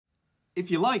If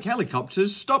you like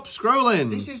helicopters, stop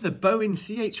scrolling. This is the Boeing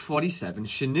CH47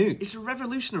 Chinook. It's a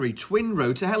revolutionary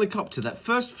twin-rotor helicopter that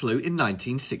first flew in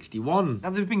 1961. Now,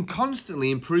 they've been constantly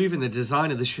improving the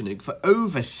design of the Chinook for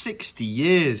over 60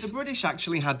 years. The British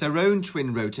actually had their own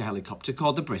twin-rotor helicopter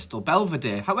called the Bristol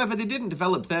Belvedere. However, they didn't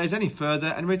develop theirs any further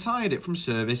and retired it from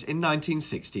service in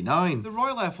 1969. The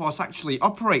Royal Air Force actually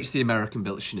operates the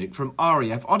American-built Chinook from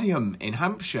RAF Odiham in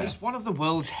Hampshire. It's one of the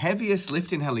world's heaviest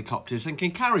lifting helicopters and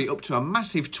can carry up to a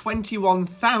massive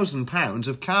 21,000 pounds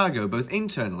of cargo both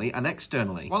internally and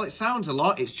externally. While it sounds a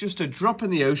lot, it's just a drop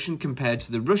in the ocean compared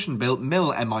to the Russian-built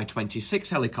Mil Mi-26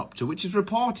 helicopter, which is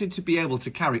reported to be able to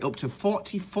carry up to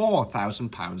 44,000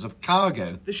 pounds of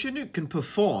cargo. The Chinook can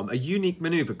perform a unique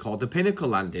manoeuvre called the pinnacle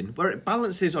landing, where it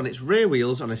balances on its rear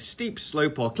wheels on a steep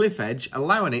slope or cliff edge,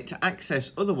 allowing it to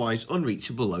access otherwise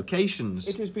unreachable locations.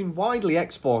 It has been widely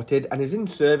exported and is in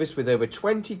service with over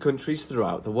 20 countries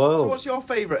throughout the world. So what's your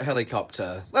favourite helicopter?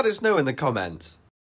 Let us know in the comments.